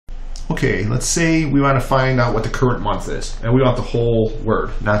Okay, let's say we want to find out what the current month is, and we want the whole word,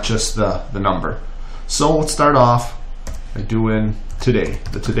 not just the number. So let's start off by doing today.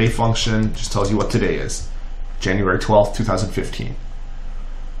 The today function just tells you what today is, January 12th, 2015.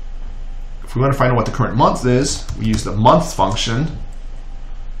 If we want to find out what the current month is, we use the month function.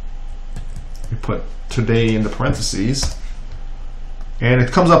 We put today in the parentheses, and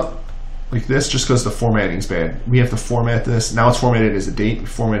it comes up like this just because the formatting is bad. We have to format this. Now it's formatted as a date. We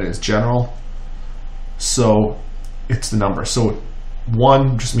format it as general. So it's the number. So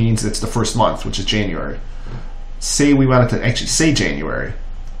 1 just means it's the first month, which is January. Say we wanted to actually say January.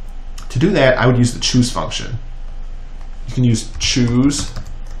 To do that, I would use the choose function. You can use choose,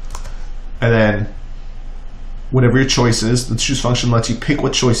 and then whatever your choice is, the choose function lets you pick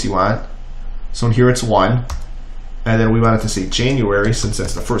what choice you want. So in here it's 1. And then we wanted to say January, since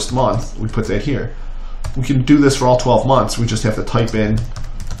that's the first month, we put that here. We can do this for all 12 months. We just have to type in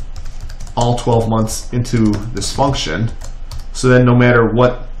all 12 months into this function. So then no matter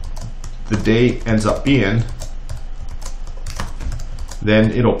what the date ends up being, then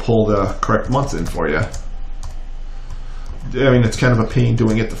it'll pull the correct month in for you. I mean, it's kind of a pain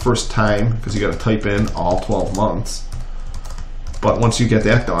doing it the first time because you got to type in all 12 months. But once you get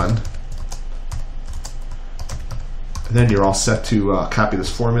that done, then you're all set to copy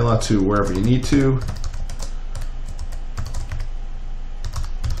this formula to wherever you need to.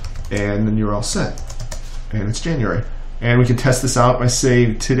 And then you're all set. And it's January. And we can test this out by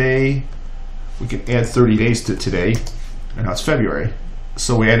saying today, we can add 30 days to today, and now it's February.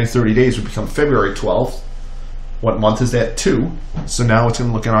 So we added 30 days would become February 12th. What month is that? 2. So now it's going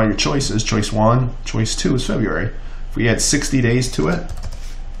to look at all your choices. Choice 1, choice 2 is February. If we add 60 days to it,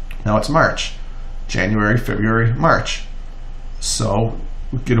 now it's March. January, February, March. So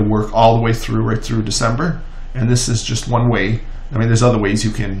we get to work all the way through, right through December. And this is just one way. I mean, there's other ways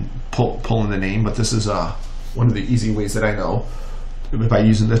you can pull in the name, but this is one of the easy ways that I know by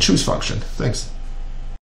using the choose function. Thanks.